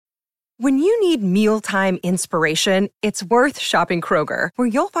When you need mealtime inspiration, it's worth shopping Kroger, where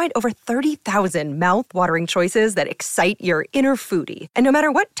you'll find over 30,000 mouth-watering choices that excite your inner foodie. And no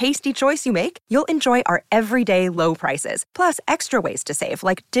matter what tasty choice you make, you'll enjoy our everyday low prices, plus extra ways to save,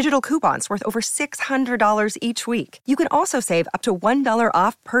 like digital coupons worth over $600 each week. You can also save up to $1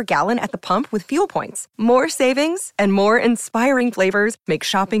 off per gallon at the pump with fuel points. More savings and more inspiring flavors make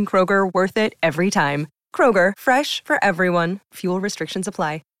shopping Kroger worth it every time. Kroger, fresh for everyone. Fuel restrictions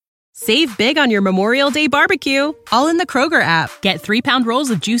apply. Save big on your Memorial Day barbecue, all in the Kroger app. Get 3-pound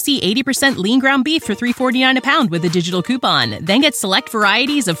rolls of juicy 80% lean ground beef for $3.49 a pound with a digital coupon. Then get select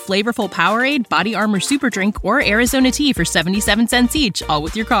varieties of flavorful Powerade, Body Armor Super Drink, or Arizona tea for 77 cents each, all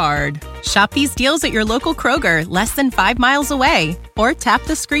with your card. Shop these deals at your local Kroger, less than 5 miles away. Or tap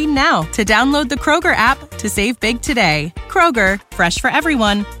the screen now to download the Kroger app to save big today. Kroger, fresh for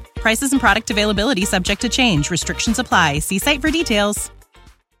everyone. Prices and product availability subject to change. Restrictions apply. See site for details.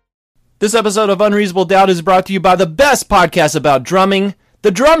 This episode of Unreasonable Doubt is brought to you by the best podcast about drumming, The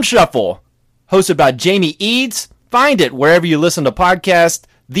Drum Shuffle, hosted by Jamie Eads. Find it wherever you listen to podcasts,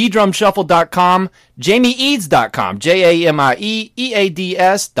 thedrumshuffle.com, jamieeads.com,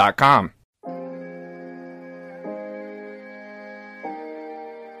 JAMIEEADS.com.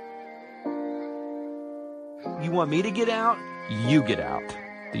 You want me to get out? You get out.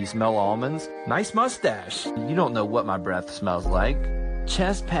 Do you smell almonds? Nice mustache. You don't know what my breath smells like.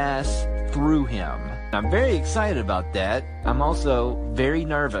 Chest pass through him. I'm very excited about that. I'm also very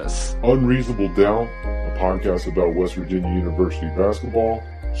nervous. Unreasonable Doubt, a podcast about West Virginia University basketball,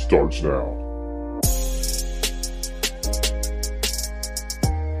 starts now.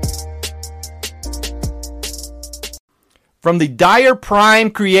 From the Dyer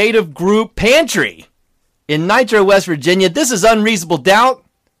Prime Creative Group Pantry in Nitro, West Virginia, this is Unreasonable Doubt,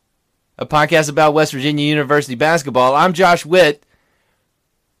 a podcast about West Virginia University basketball. I'm Josh Witt.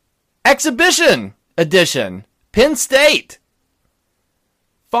 Exhibition edition, Penn State.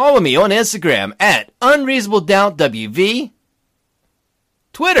 Follow me on Instagram at UnreasonableDoubtWV.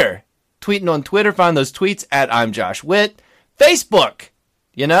 Twitter, tweeting on Twitter, find those tweets at I'm Josh Witt. Facebook,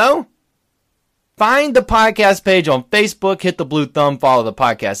 find the podcast page on Facebook, hit the blue thumb, follow the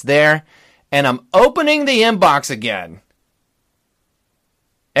podcast there. And I'm opening the inbox again.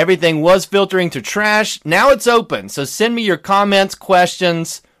 Everything was filtering to trash. Now it's open. So send me your comments,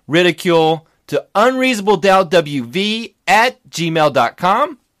 questions, ridicule to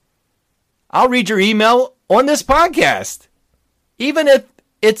unreasonabledoubtwv@gmail.com. I'll read your email on this podcast, even if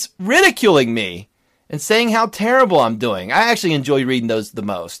it's ridiculing me and saying how terrible I'm doing. I actually enjoy reading those the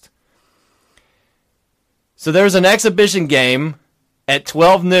most. So there's an exhibition game at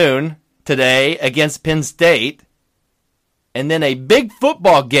 12 noon today against Penn State, and then a big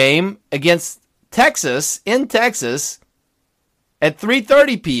football game against Texas, in Texas, at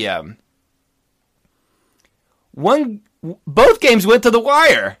 3:30 p.m. Both games went to the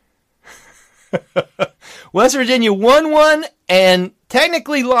wire. West Virginia won one and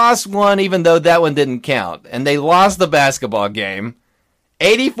technically lost one, even though that one didn't count. And they lost the basketball game,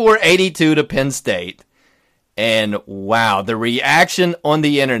 84-82 to Penn State. And wow, the reaction on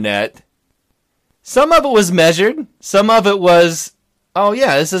the internet, some of it was measured. Some of it was, oh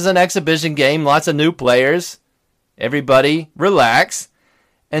yeah, this is an exhibition game, lots of new players. Everybody, relax.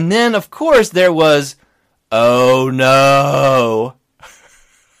 And then, of course, there was, oh no.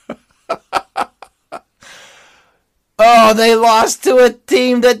 Oh, they lost to a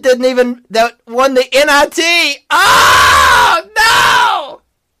team that that won the NIT. Oh, no!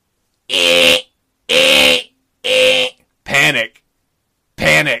 Panic.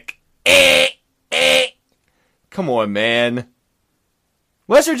 Come on, man.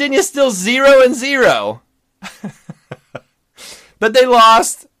 West Virginia's still 0-0. But they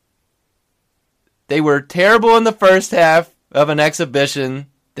lost. They were terrible in the first half of an exhibition.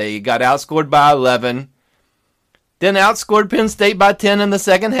 They got outscored by 11. Then outscored Penn State by 10 in the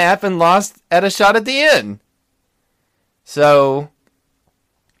second half and lost at a shot at the end. So,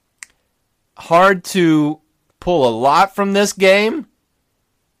 hard to pull a lot from this game.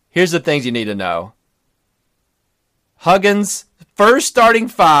 Here's the things you need to know. Huggins' first starting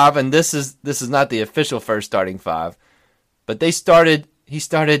five, and this is not the official first starting five, but he started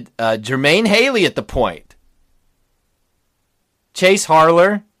Jermaine Haley at the point. Chase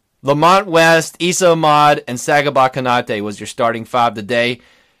Harler, Lamont West, Issa Ahmad, and Sagaba Konate was your starting five today.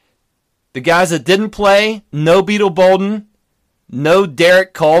 The guys that didn't play, no Beetle Bolden, no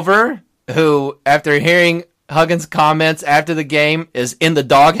Derek Culver, who, after hearing Huggins' comments after the game, is in the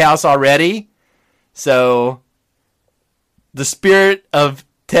doghouse already. So, the spirit of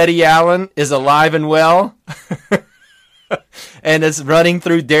Teddy Allen is alive and well. And it's running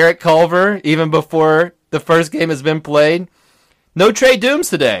through Derek Culver even before the first game has been played. No Trey Dooms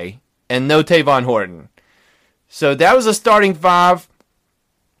today, and no Tavon Horton. So that was a starting five.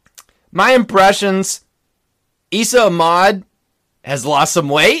 My impressions, Issa Ahmad has lost some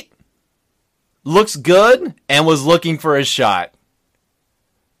weight, looks good, and was looking for a shot,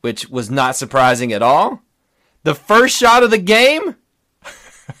 which was not surprising at all. The first shot of the game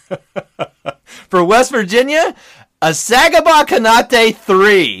for West Virginia, a Sagaba Konate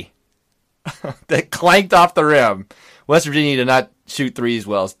 3 that clanked off the rim. West Virginia did not shoot threes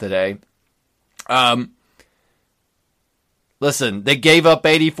well today. Listen, they gave up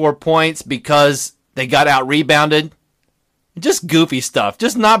 84 points because they got out-rebounded. Just goofy stuff.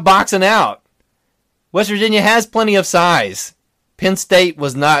 Just not boxing out. West Virginia has plenty of size. Penn State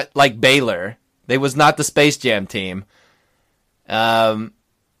was not like Baylor. They was not the Space Jam team.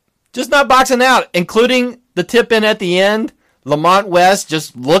 Just not boxing out, including the tip-in at the end. Lamont West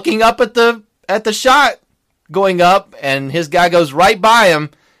just looking up at the shot going up, and his guy goes right by him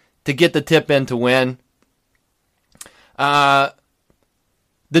to get the tip-in to win. The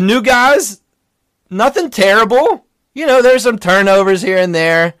new guys, nothing terrible. You know, there's some turnovers here and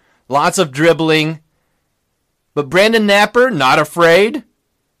there. Lots of dribbling. But Brandon Napper, not afraid.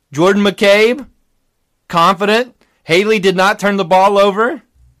 Jordan McCabe, confident. Haley did not turn the ball over.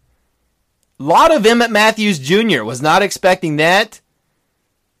 A lot of Emmett Matthews Jr. was not expecting that.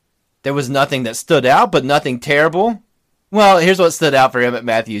 There was nothing that stood out, but nothing terrible. Well, here's what stood out for Emmett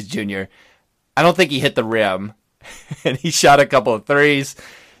Matthews Jr. I don't think he hit the rim. And he shot a couple of threes.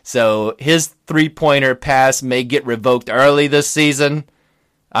 So his three-pointer pass may get revoked early this season.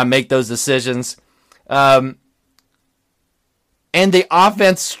 I make those decisions. And the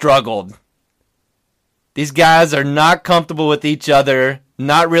offense struggled. These guys are not comfortable with each other,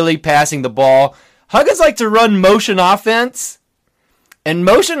 not really passing the ball. Huggins like to run motion offense. And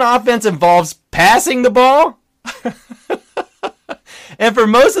motion offense involves passing the ball. And for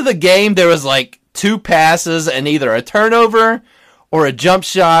most of the game, there was like 2 passes and either a turnover or a jump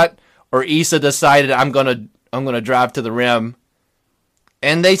shot, or Issa decided I'm gonna drive to the rim.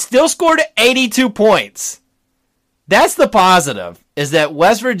 And they still scored 82 points. That's the positive, is that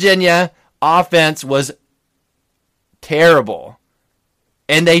West Virginia offense was terrible.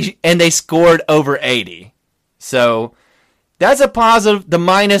 And they scored over 80. So that's a positive. The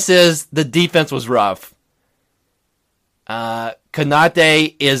minus is the defense was rough.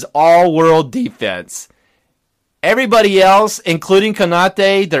 Konate is all-world defense. Everybody else, including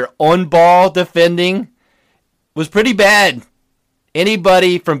Konate, their on-ball defending was pretty bad.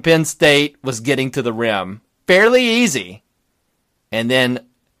 Anybody from Penn State was getting to the rim fairly easy. And then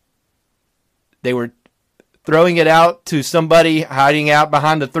they were throwing it out to somebody hiding out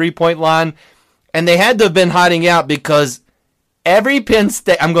behind the three-point line. And they had to have been hiding out because every Penn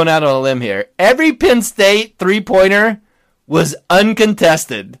State, I'm going out on a limb here, every Penn State three-pointer was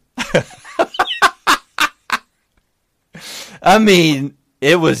uncontested. I mean,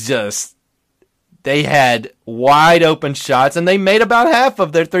 it was just, they had wide open shots, and they made about half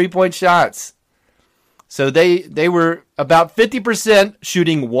of their three-point shots. So they were about 50%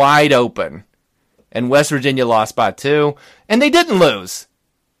 shooting wide open. And West Virginia lost by 2. And they didn't lose.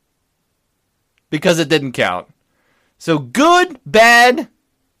 Because it didn't count. So good, bad.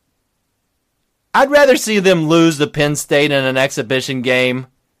 I'd rather see them lose to Penn State in an exhibition game.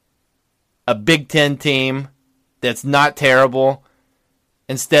 A Big Ten team that's not terrible.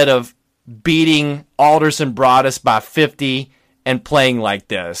 Instead of beating Alderson Broadus by 50 and playing like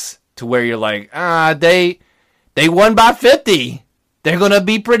this. To where you're like, they won by 50. They're going to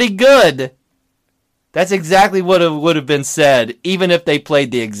be pretty good. That's exactly what would have been said, even if they played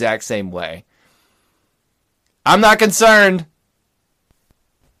the exact same way. I'm not concerned,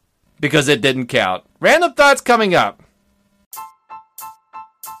 because it didn't count. Random thoughts coming up.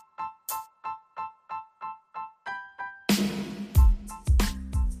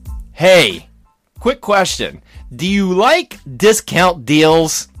 Hey, quick question. Do you like discount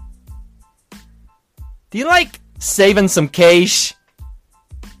deals? Do you like saving some cash?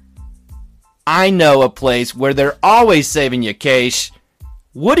 I know a place where they're always saving you cash.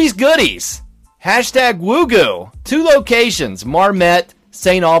 Woody's Goodies. Hashtag Woogoo. 2 locations, Marmet,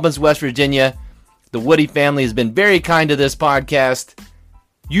 St. Albans, West Virginia. The Woody family has been very kind to this podcast.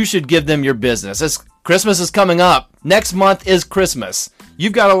 You should give them your business. As Christmas is coming up. Next month is Christmas.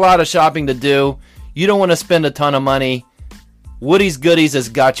 You've got a lot of shopping to do. You don't want to spend a ton of money. Woody's Goodies has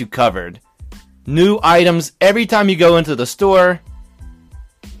got you covered. New items every time you go into the store.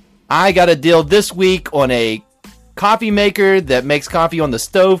 I got a deal this week on a coffee maker that makes coffee on the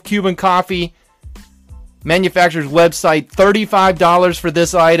stove, Cuban coffee. manufacturer's website, $35 for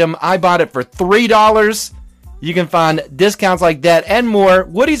this item. I bought it for $3. You can find discounts like that and more.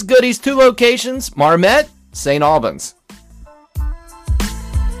 Woody's Goodies, 2 locations, Marmet, St. Albans.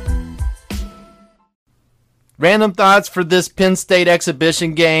 Random thoughts for this Penn State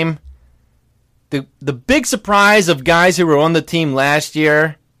exhibition game. The big surprise of guys who were on the team last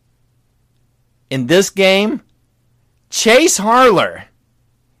year in this game, Chase Harler.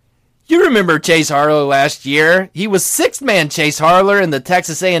 You remember Chase Harler last year. He was 6-man Chase Harler in the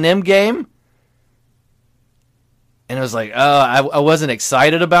Texas A&M game. And it was like, I wasn't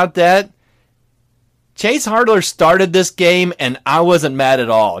excited about that. Chase Harler started this game, and I wasn't mad at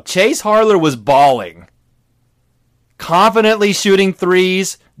all. Chase Harler was balling. Confidently shooting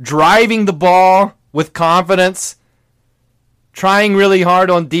threes, driving the ball with confidence, trying really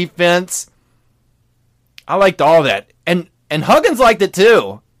hard on defense. I liked all that. And Huggins liked it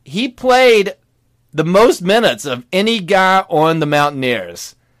too. He played the most minutes of any guy on the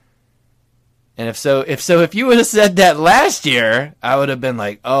Mountaineers. And if you would have said that last year, I would have been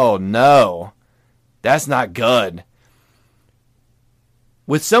like, oh no, that's not good.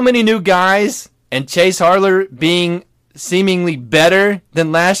 With so many new guys and Chase Harler being seemingly better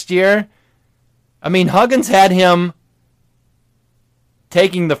than last year, I mean, Huggins had him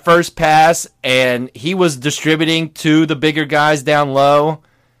taking the first pass and he was distributing to the bigger guys down low.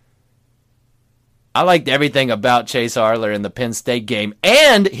 I liked everything about Chase Harler in the Penn State game.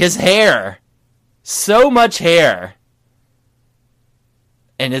 And his hair. So much hair.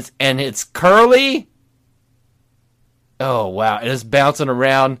 And it's curly. Oh, wow. It is bouncing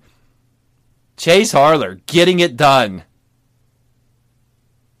around. Chase Harler getting it done.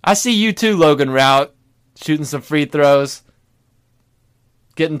 I see you too, Logan Rout, shooting some free throws,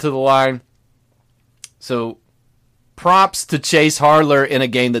 getting to the line. So, props to Chase Harler in a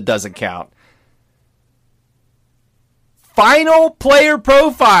game that doesn't count. Final player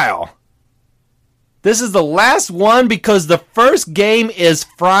profile. This is the last one because the first game is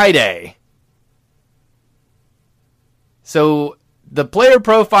Friday. So, the player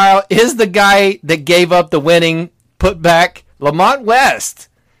profile is the guy that gave up the winning putback, Lamont West.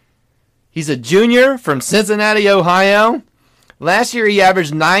 He's a junior from Cincinnati, Ohio. Last year, he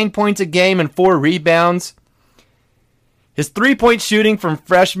averaged 9 points a game and 4 rebounds. His three-point shooting from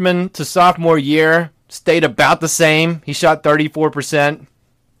freshman to sophomore year stayed about the same. He shot 34%.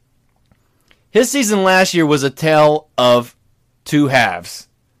 His season last year was a tale of 2 halves.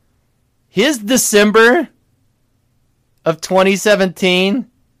 His December of 2017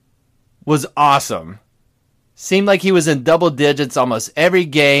 was awesome. Seemed like he was in double digits almost every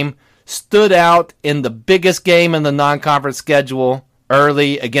game. Stood out in the biggest game in the non-conference schedule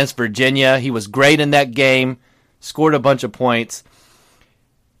early against Virginia. He was great in that game. Scored a bunch of points.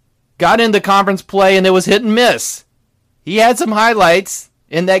 Got into conference play and it was hit and miss. He had some highlights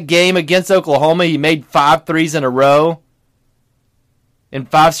in that game against Oklahoma. He made 5 threes in a row in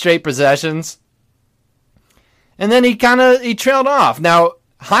 5 straight possessions. And then he trailed off. Now,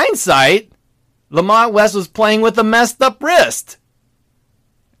 hindsight, Lamont West was playing with a messed up wrist.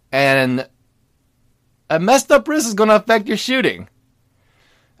 And a messed up wrist is going to affect your shooting.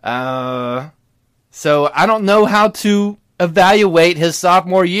 So I don't know how to evaluate his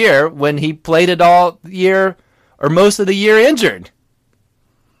sophomore year when he played it all year or most of the year injured.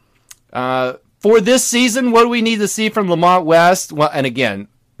 For this season, what do we need to see from Lamont West? Well, and again,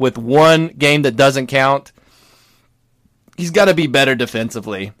 with one game that doesn't count, he's got to be better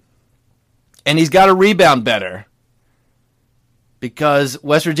defensively. And he's got to rebound better. Because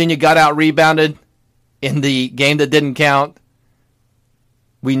West Virginia got out-rebounded in the game that didn't count.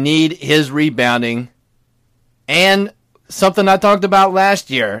 We need his rebounding. And something I talked about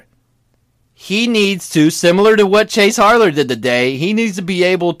last year. He needs to, similar to what Chase Harler did today, he needs to be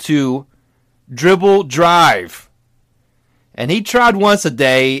able to dribble, drive. And he tried once a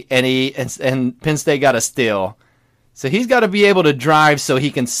day, and Penn State got a steal. So he's got to be able to drive so he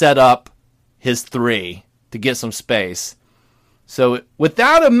can set up his 3 to get some space. So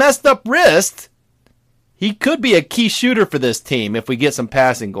without a messed up wrist, he could be a key shooter for this team if we get some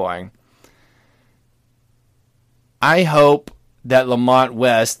passing going. I hope that Lamont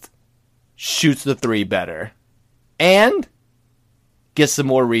West shoots the 3 better and gets some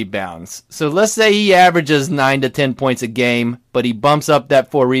more rebounds. So let's say he averages 9 to 10 points a game, but he bumps up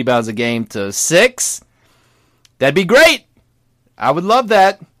that 4 rebounds a game to 6. That'd be great. I would love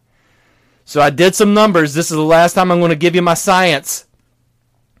that. So I did some numbers. This is the last time I'm going to give you my science.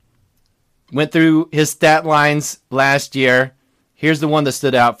 Went through his stat lines last year. Here's the one that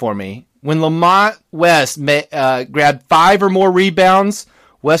stood out for me. When Lamont West grabbed 5 or more rebounds,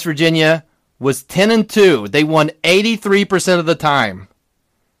 West Virginia was 10-2. They won 83% of the time.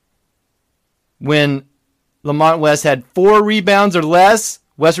 When Lamont West had 4 rebounds or less,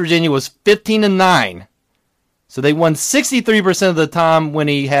 West Virginia was 15-9. So they won 63% of the time when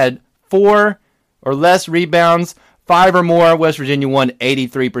he had 4 or less rebounds. 5 or more, West Virginia won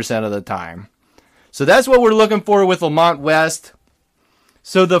 83% of the time. So that's what we're looking for with Lamont West.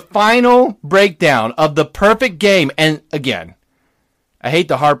 So the final breakdown of the perfect game, and again, I hate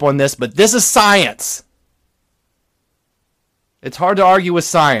to harp on this, but this is science. It's hard to argue with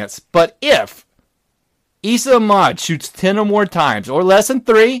science, but if Issa Ahmad shoots 10 or more times, or less than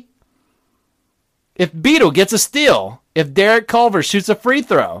 3, if Beetle gets a steal, if Derek Culver shoots a free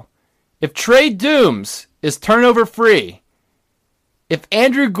throw, if Trey Dooms is turnover free, if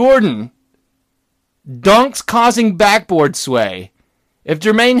Andrew Gordon dunks causing backboard sway, if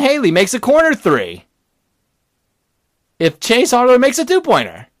Jermaine Haley makes a corner 3, if Chase Harlow makes a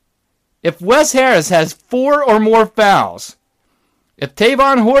 2-pointer, if Wes Harris has 4 or more fouls, if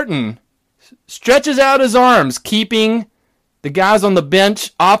Tavon Horton stretches out his arms, keeping the guys on the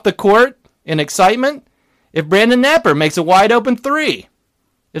bench off the court in excitement, if Brandon Napper makes a wide open 3,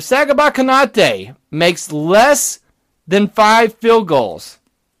 if Sagaba Konate makes less than 5 field goals,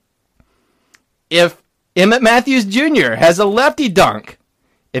 if Emmett Matthews Jr. has a lefty dunk,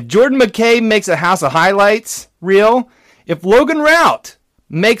 if Jordan McKay makes a House of Highlights reel, if Logan Rout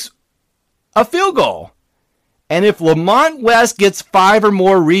makes a field goal, and if Lamont West gets 5 or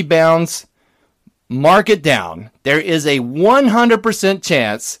more rebounds, mark it down. There is a 100%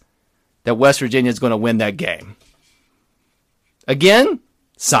 chance that West Virginia is going to win that game. Again,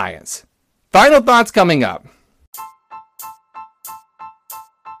 science. Final thoughts coming up.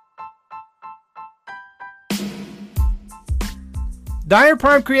 Dyer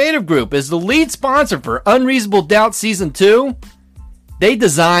Prime Creative Group is the lead sponsor for Unreasonable Doubt Season 2. They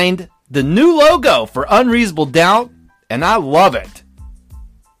designed the new logo for Unreasonable Doubt, and I love it.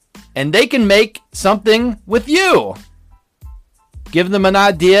 And they can make something with you. Give them an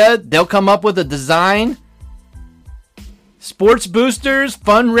idea, they'll come up with a design. Sports boosters,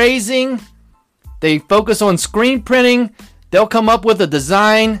 fundraising, they focus on screen printing. They'll come up with a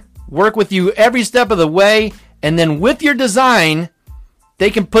design, work with you every step of the way, and then with your design, they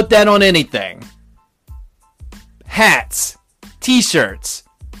can put that on anything. Hats, t-shirts,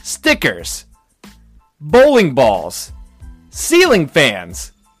 stickers, bowling balls, ceiling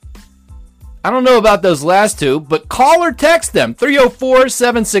fans. I don't know about those last two, but call or text them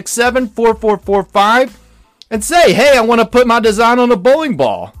 304-767-4445 and say, hey, I want to put my design on a bowling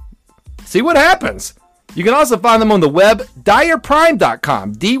ball. See what happens. You can also find them on the web,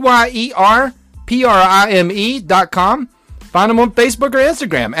 dyerprime.com, DYERPRIME.com. Find them on Facebook or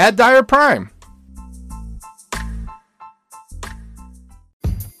Instagram at Dyer Prime.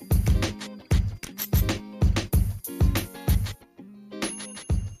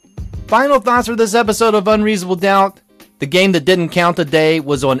 Final thoughts for this episode of Unreasonable Doubt. The game that didn't count today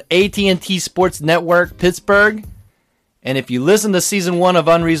was on AT&T Sports Network, Pittsburgh. And if you listen to Season 1 of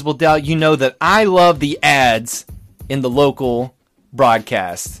Unreasonable Doubt, you know that I love the ads in the local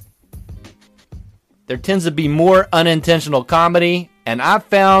broadcast. There tends to be more unintentional comedy, and I've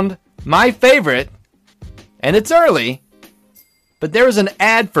found my favorite, and it's early, but there was an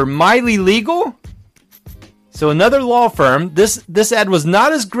ad for Miley Legal. So another law firm. This ad was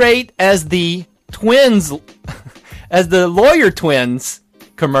not as great as the twins, as the lawyer twins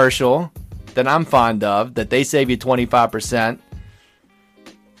commercial that I'm fond of, that they save you 25%.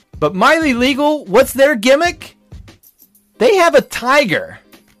 But Miley Legal, what's their gimmick? They have a tiger.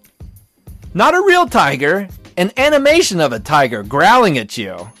 Not a real tiger, an animation of a tiger growling at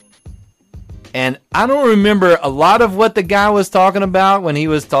you. And I don't remember a lot of what the guy was talking about when he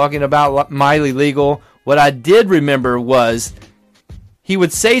was talking about Miley Legal. What I did remember was he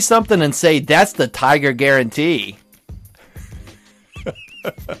would say something and say, that's the tiger guarantee.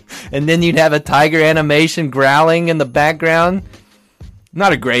 And then you'd have a tiger animation growling in the background.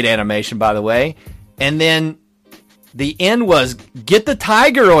 Not a great animation, by the way. And then the end was, get the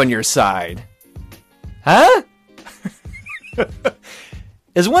tiger on your side. Huh?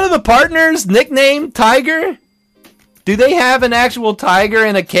 Is one of the partners nicknamed Tiger? Do they have an actual tiger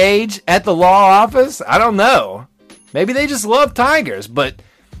in a cage at the law office? I don't know. Maybe they just love tigers, but,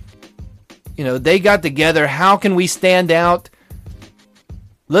 you know, they got together. How can we stand out?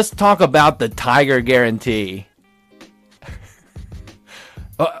 Let's talk about the tiger guarantee.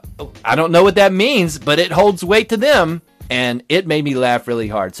 I don't know what that means, but it holds weight to them, and it made me laugh really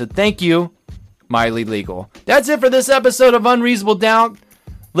hard. So thank you, Miley Legal. That's it for this episode of Unreasonable Doubt.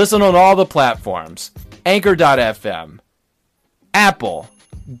 Listen on all the platforms. Anchor.fm, Apple,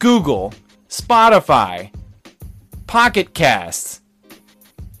 Google, Spotify, Pocket Casts,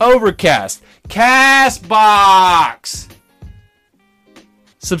 Overcast, CastBox.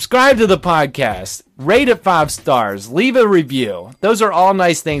 Subscribe to the podcast, rate it 5 stars, leave a review. Those are all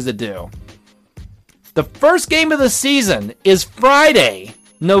nice things to do. The first game of the season is Friday,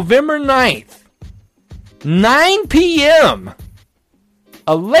 November 9th, 9 p.m.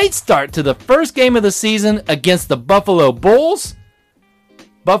 A late start to the first game of the season against the Buffalo Bulls.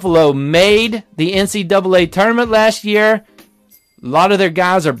 Buffalo made the NCAA tournament last year. A lot of their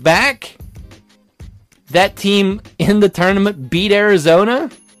guys are back. That team in the tournament beat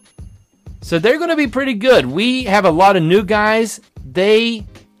Arizona. So they're going to be pretty good. We have a lot of new guys. They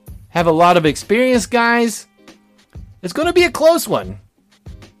have a lot of experienced guys. It's going to be a close one.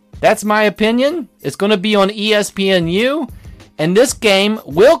 That's my opinion. It's going to be on ESPNU. And this game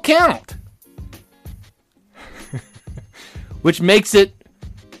will count. Which makes it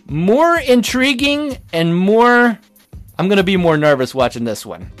more intriguing and more... I'm going to be more nervous watching this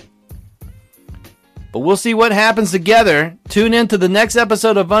one. But we'll see what happens together. Tune in to the next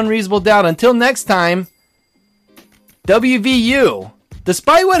episode of Unreasonable Doubt. Until next time, WVU,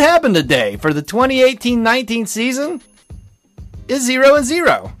 despite what happened today for the 2018-19 season, is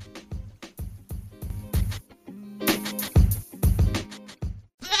 0-0.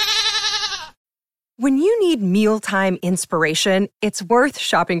 When you need mealtime inspiration, it's worth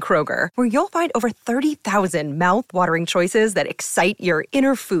shopping Kroger, where you'll find over 30,000 mouth-watering choices that excite your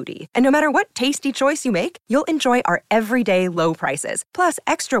inner foodie. And no matter what tasty choice you make, you'll enjoy our everyday low prices, plus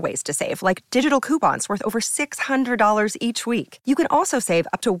extra ways to save, like digital coupons worth over $600 each week. You can also save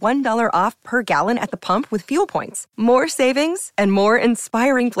up to $1 off per gallon at the pump with fuel points. More savings and more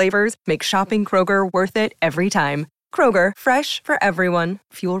inspiring flavors make shopping Kroger worth it every time. Kroger, fresh for everyone.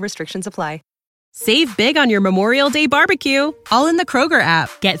 Fuel restrictions apply. Save big on your Memorial Day barbecue, all in the Kroger app.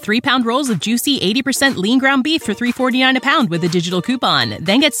 Get 3-pound rolls of juicy 80% lean ground beef for $3.49 a pound with a digital coupon.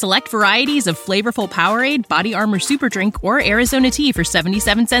 Then get select varieties of flavorful Powerade, Body Armor Super Drink, or Arizona tea for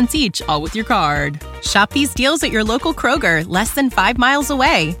 77 cents each, all with your card. Shop these deals at your local Kroger, less than 5 miles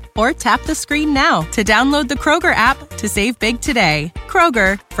away. Or tap the screen now to download the Kroger app to save big today.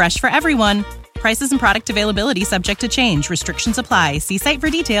 Kroger, fresh for everyone. Prices and product availability subject to change. Restrictions apply. See site for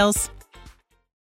details.